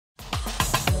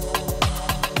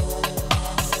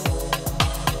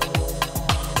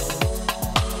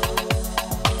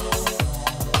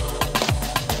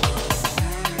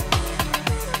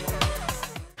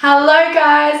Hello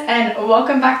guys and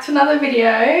welcome back to another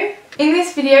video. In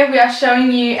this video we are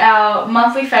showing you our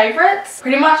monthly favourites.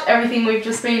 Pretty much everything we've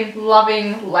just been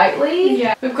loving lately.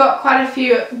 Yeah. We've got quite a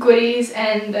few goodies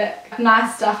and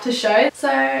nice stuff to show. So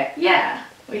yeah,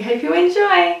 we hope you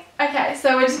enjoy. Okay,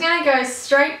 so we're just going to go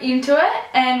straight into it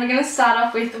and we're going to start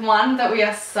off with one that we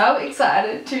are so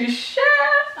excited to share.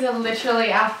 They're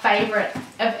literally our favourite of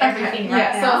everything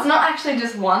right now. So it's not actually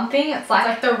just one thing, it's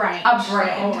like the range. A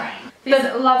brand. These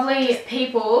lovely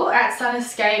people at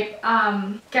Sunescape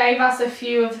gave us a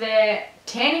few of their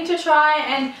tanning to try,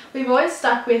 and we've always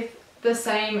stuck with the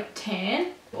same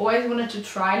tan. Always wanted to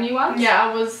try new ones. Yeah,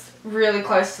 I was really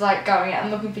close to like going out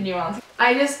and looking for new ones.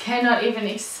 I just cannot even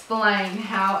explain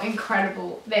how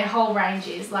incredible their whole range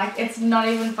is. Like, it's not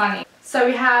even funny. So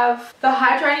we have the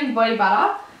hydrating body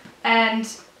butter,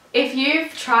 and if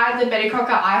you've tried the Betty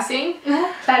Crocker icing,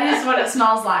 that is what it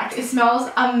smells like. It smells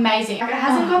amazing. It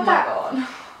hasn't got that. God.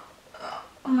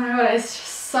 Oh my god, it's just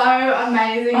so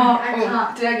amazing. I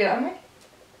can't. Did I get it on me?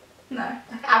 No.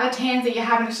 Other tans that you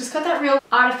have, and it's just got that real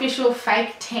artificial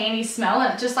fake tanny smell,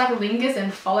 and it just like lingers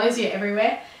and follows you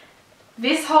everywhere.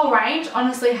 This whole range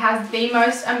honestly has the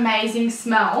most amazing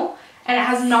smell, and it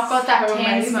has not got that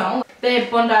tan smell.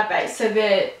 They're Bondi based, so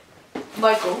they're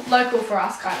local for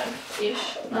us kind of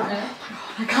ish. Oh my god,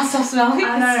 I can't stop smelling.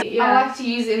 I know. Yeah. I like to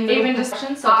use it in even just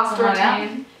after a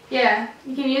tan. Yeah,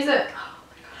 you can use it. Oh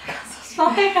my god, I can't stop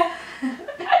smelling.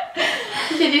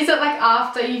 You can use it like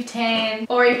after you've tanned,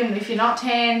 or even if you're not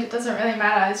tanned. It doesn't really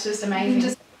matter. It's just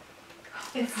amazing.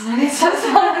 It's just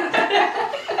fun.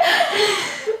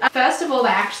 First of all, they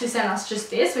actually sent us just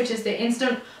this, which is the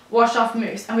instant wash off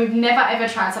mousse, and we've never ever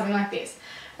tried something like this.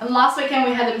 And last weekend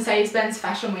we had the Mercedes-Benz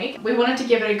Fashion Week. We wanted to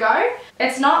give it a go.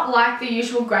 It's not like the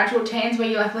usual gradual tans where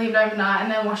you like leave it overnight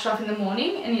and then wash it off in the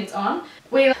morning and it's on.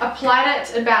 We applied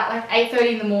it about like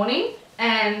 8:30 in the morning,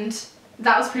 and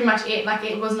that was pretty much it. Like,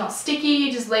 it was not sticky,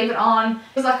 you just leave it on.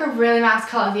 It was like a really nice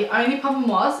colour. The only problem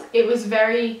was it was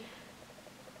very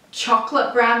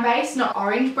chocolate brown base, not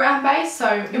orange brown base, so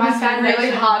it was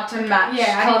really hard to match.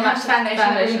 Yeah, I didn't have foundation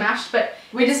that really matched, but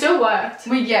it still worked.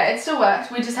 It still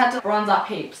worked. We just had to bronze up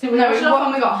heaps. We washed it off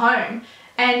when we got home,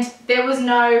 and there was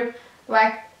no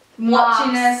like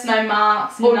blotchiness, no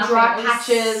marks, or dry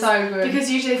patches. So good. Because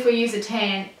usually if we use a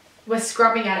tan, we're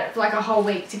scrubbing at it for like a whole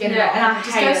week to get it off. And I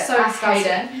just goes so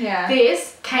disgusting. Yeah.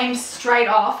 This came straight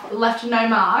off, left no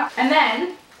mark, and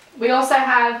then we also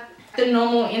have the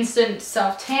normal instant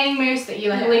self-tanning mousse that you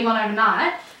like leave on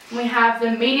overnight. We have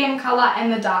the medium colour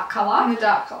and the dark colour.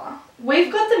 We've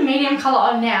got the medium colour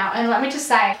on now, and let me just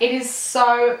say, it is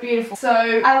so beautiful. So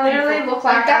I literally look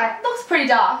like that. Looks pretty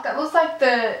dark. That looks like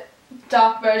the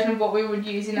dark version of what we would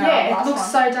use in our last one. Yeah, it looks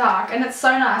so dark, and it's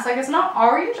so nice. Like, it's not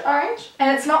orange,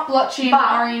 and it's not blotchy and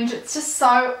orange. It's just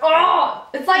so,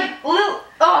 it's like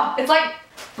it's like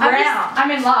brown.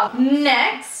 I'm in love.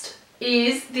 Next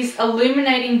is this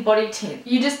illuminating body tint.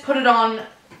 You just put it on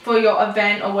for your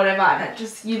event or whatever, and it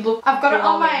just, you look. I've got it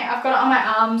on my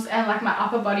arms and like my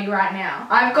upper body right now.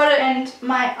 I've got it, and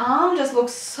my arm just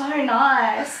looks so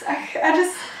nice. I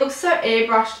just looks so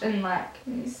airbrushed and like,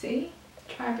 can you see?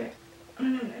 Try a bit. I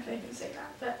don't know if they can see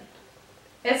that, but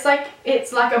it's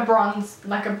like a bronze, It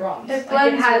blends.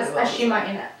 Like, it has really well, a shimmer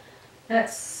in it, and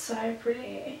it's so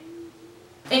pretty.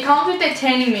 It comes with their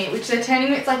tanning mitt, which their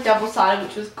tanning mitt's like double-sided,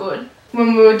 which was good.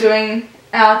 When we were doing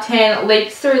our tan, it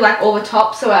leaked through like all the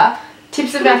top, so our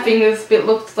tips of our fingers bit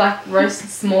looked like roasted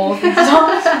s'mores and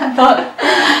stuff.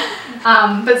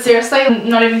 But seriously, I'm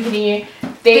not even kidding you.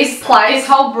 This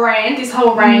whole brand, this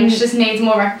whole range just needs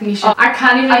more recognition. I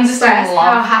can't even express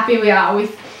how happy we are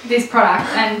with this product,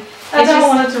 and I don't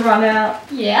want it to run out.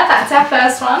 Yeah, that's our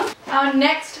first one. Our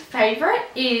next favourite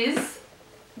is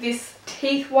this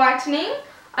teeth whitening.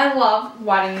 I love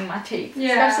whitening my teeth,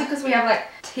 especially because we have like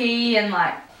tea and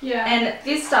like, and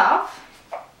this stuff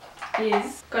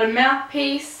is got a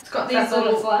mouthpiece. It's got these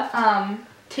little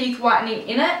teeth whitening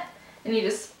in it, and you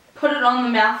just put it on the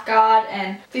mouth guard,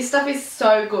 and this stuff is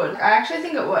so good. I actually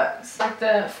think it works. Like,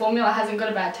 the formula hasn't got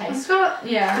a bad taste.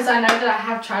 Because I know that I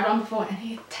have tried one before and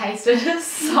it tasted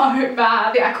so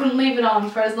bad. I couldn't leave it on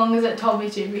for as long as it told me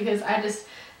to, because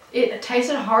it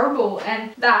tasted horrible,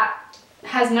 and that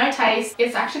has no taste.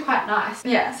 It's actually quite nice.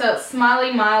 Yeah, so it's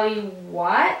Smiley Miley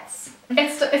Whites.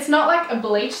 It's not like a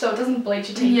bleach, so it doesn't bleach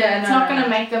your teeth. Yeah, it's not going to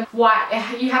make them white.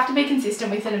 You have to be consistent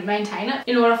with it and maintain it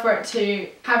in order for it to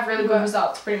have really good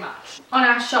results, pretty much. On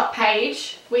our shop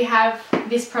page, we have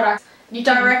this product. You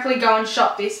directly go and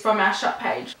shop this from our shop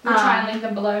page. We'll try and link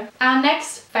them below. Our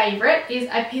next favourite is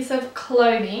a piece of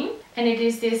clothing, and it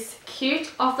is this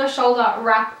cute off-the-shoulder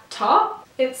wrap top.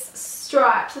 It's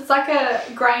stripes. It's like a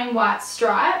grey and white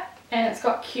stripe, and it's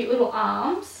got cute little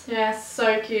arms. Yeah,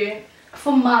 so cute.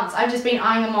 For months, I've just been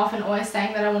eyeing them off and always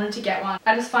saying that I wanted to get one.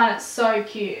 I just find it so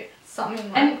cute.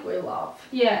 Something like we love.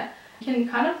 Yeah. You can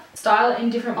kind of style it in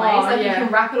different ways. Oh, like yeah. you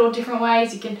can wrap it all different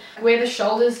ways. You can wear the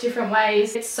shoulders different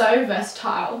ways. It's so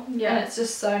versatile. Yeah. And it's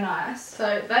just so nice.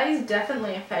 So that is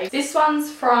definitely a favourite. This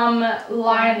one's from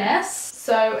Lioness.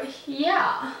 So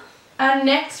yeah. Our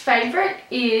next favourite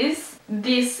is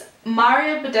this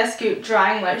Mario Badescu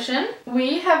drying lotion.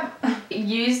 We have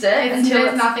used it until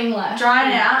there's nothing left.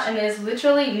 Dried out and there's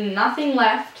literally nothing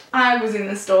left. I was in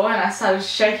the store and I started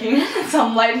shaking it.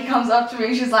 Some lady comes up to me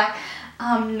and she's like,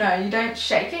 no, you don't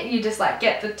shake it. You just like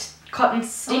get the cotton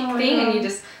stick thing and you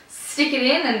just stick it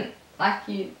in and like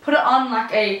you put it on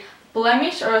like a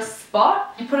blemish or a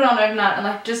spot. You put it on overnight and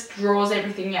like just draws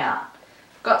everything out.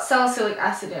 Got salicylic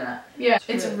acid in it. Yeah.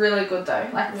 It's really good though.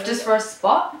 Like really just good. for a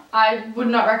spot. I would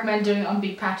not recommend doing it on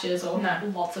big patches or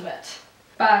lots of it.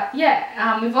 But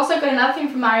yeah, we've also got another thing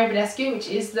from Mario Badescu, which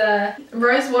is the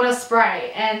rose water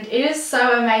spray, and it is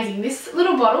so amazing. This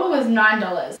little bottle was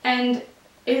 $9 and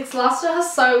it's lasted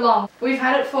us so long. We've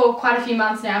had it for quite a few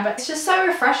months now, but it's just so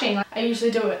refreshing. Like, I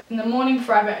usually do it in the morning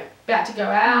before I'm about to go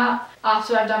out.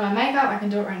 After I've done my makeup, I can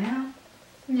do it right now.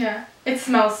 Yeah. It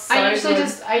smells so I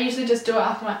good. usually just do it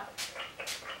after my...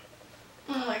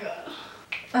 Oh my god.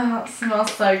 Oh, it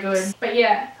smells so good. But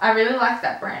yeah, I really like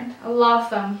that brand. I love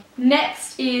them.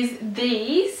 Next is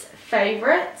these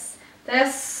favourites. They're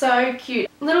so cute.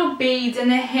 Little beads and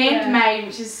they're handmade,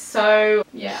 which is so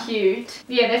cute.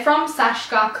 Yeah, they're from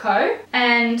Sashgar Co.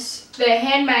 and they're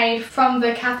handmade from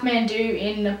the Kathmandu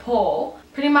in Nepal.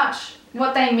 Pretty much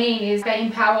what they mean is they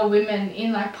empower women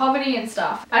in like poverty and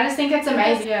stuff. I just think it's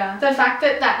amazing. Yeah. The fact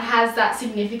that that has that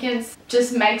significance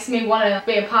just makes me want to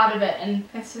be a part of it and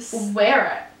It's just wear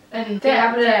it and be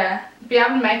able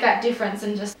to make that difference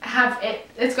and just have it.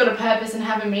 It's got a purpose and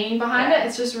have a meaning behind it.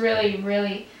 It's just really,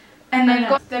 really. And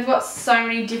they've got so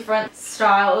many different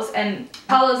styles and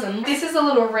colours, and This is a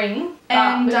little ring,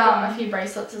 and we've got a few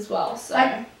bracelets as well.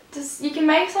 So you can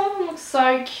make some of them look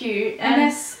so cute,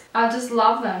 and I just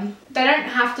love them. They don't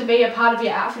have to be a part of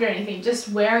your outfit or anything, just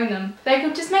wearing them. they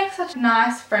could just make such a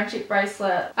nice friendship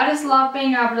bracelet. I just love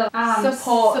being able to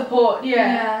support,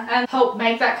 and help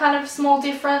make that kind of small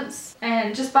difference.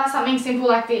 And just buy something simple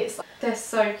like this. They're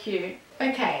so cute.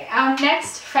 Okay, our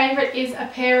next favourite is a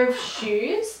pair of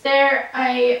shoes. They're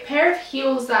a pair of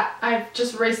heels that I've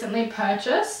just recently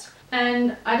purchased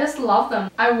and I just love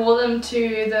them. I wore them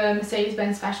to the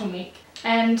Mercedes-Benz Fashion Week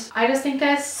and I just think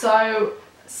they're so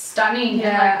stunning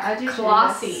and like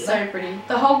classy. So pretty.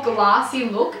 The whole glassy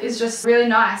look is just really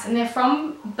nice and they're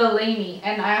from Bellini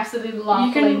and I absolutely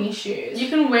love Bellini shoes. You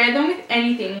can wear them with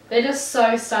anything. They're just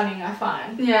so stunning, I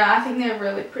find. Yeah, I think they're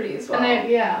really pretty as well. And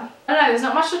I don't know, there's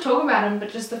not much to talk about them, but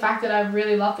just the fact that I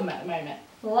really love them at the moment.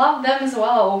 Love them as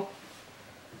well.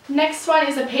 Next one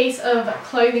is a piece of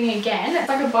clothing again. It's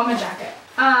like a bomber jacket.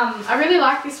 I really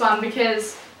like this one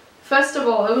because first of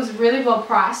all, it was really well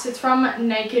priced. It's from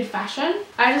Naked Fashion.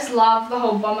 I just love the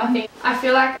whole bomber thing. I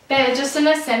feel like they're just an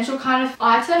essential kind of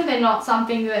item. They're not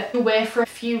something that you wear for a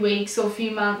few weeks or a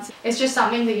few months. It's just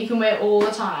something that you can wear all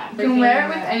the time. You can wear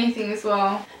it with anything as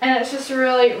well. And it's just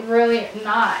really, really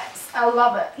nice. I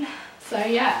love it. So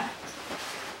yeah.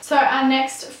 So our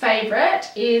next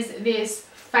favourite is this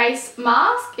face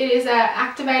mask. It is an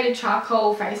activated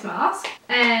charcoal face mask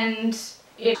and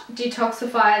it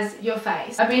detoxifies your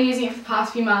face. I've been using it for the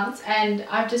past few months and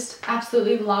I've just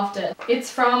absolutely loved it.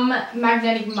 It's from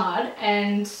Magnetic Mud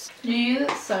and you use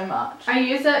it so much. I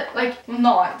use it like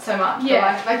not like so much.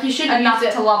 Yeah, like you shouldn't enough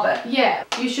use it to love it. Yeah,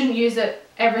 you shouldn't use it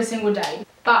every single day.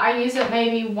 But I use it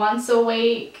maybe once a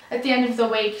week. At the end of the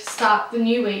week, start the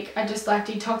new week, I just like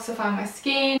detoxify my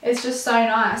skin. It's just so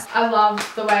nice. I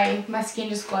love the way my skin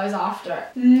just glows after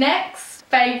it. Next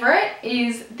favourite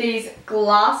is these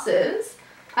glasses.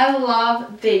 I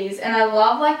love these and I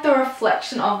love like the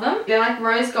reflection of them. They're like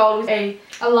rose gold with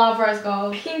I love rose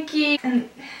gold. Pinky and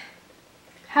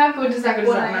how good does that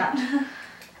look?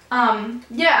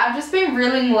 Yeah, I've just been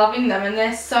really loving them and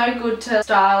they're so good to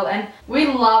style and we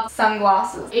love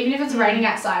sunglasses. Even if it's raining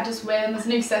outside, just wear them as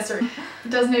an accessory. It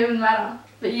doesn't even matter.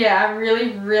 But yeah, I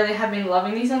really, really have been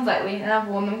loving these ones lately and I've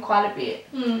worn them quite a bit.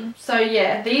 So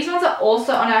yeah, these ones are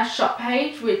also on our shop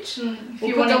page, which if we'll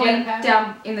you put want the to link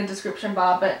down in the description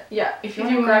bar. But yeah, if you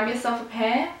want to grab yourself a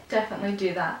pair, definitely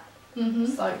do that.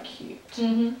 So cute.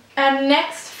 Our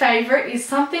next favourite is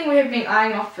something we have been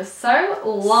eyeing off for so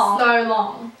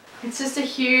long. It's just a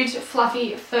huge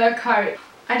fluffy fur coat.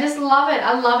 I just love it.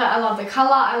 I love it. I love the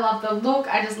colour. I love the look.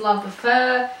 I just love the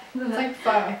fur. It's like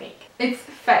fur, I think. It's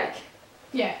fake.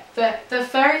 Yeah, the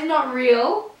fur is not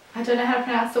real. I don't know how to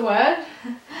pronounce the word.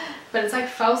 But it's like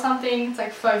faux something, it's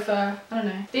like faux fur, I don't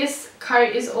know. This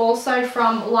coat is also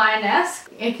from Lioness.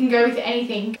 It can go with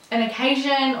anything, an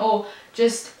occasion or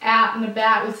just out and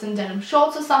about with some denim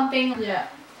shorts or something. Yeah.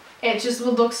 It just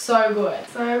would look so good.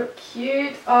 So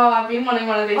cute. Oh, I've been wanting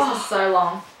one of these for so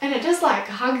long. And it just like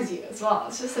hugs you as well.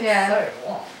 It's just like so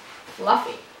warm,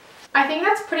 fluffy. I think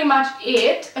that's pretty much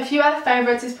it. A few other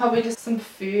favourites is probably just some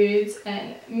foods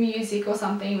and music or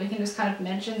something. We can just kind of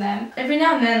mention them. Every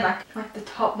now and then, like the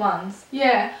top ones.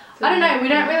 Yeah. I don't know, we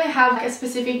don't really have like a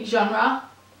specific genre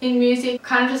in music.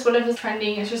 Kind of just whatever's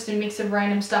trending. It's just a mix of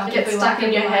random stuff. It gets stuck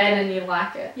in your head and you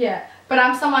like it. Yeah. But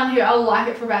I'm someone who I'll like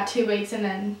it for about 2 weeks and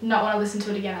then not want to listen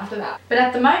to it again after that. But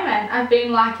at the moment, I've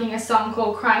been liking a song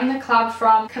called Crying in the Club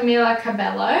from Camila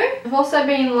Cabello. I've also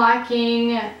been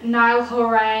liking Niall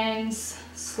Horan's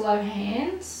Slow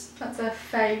Hands. That's a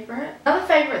favourite. Another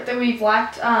favourite that we've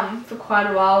liked for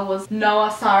quite a while was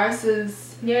Noah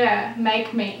Cyrus's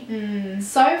Make Me.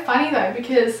 So funny though,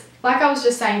 because like I was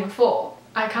just saying before,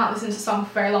 I can't listen to songs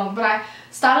for very long, but I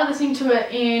started listening to it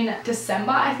in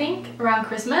December, I think, around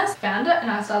Christmas. Found it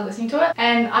and I started listening to it,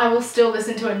 and I will still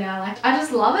listen to it now. Like, I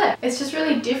just love it. It's just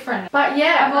really different. But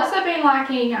yeah, I've also been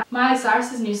liking Miley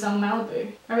Cyrus's new song,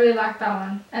 Malibu. I really like that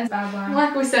one. And Bad Boy.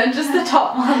 Like we said, just the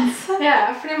top ones.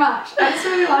 Yeah, pretty much. I just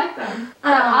really like them.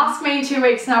 Ask me in 2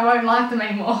 weeks and I won't like them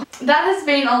anymore. That has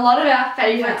been a lot of our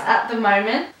favourites at the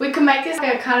moment. We could make this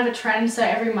like a kind of a trend, so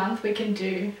every month we can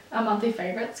do our monthly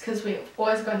favourites, because we've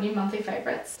always got new monthly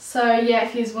favourites. So yeah,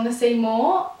 if you want to see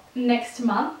more next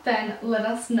month, then let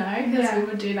us know, because we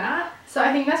would do that. So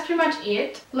I think that's pretty much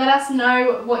it. Let us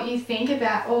know what you think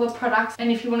about all the products,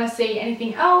 and if you want to see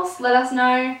anything else, let us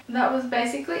know. That was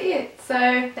basically it.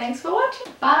 So thanks for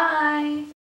watching. Bye!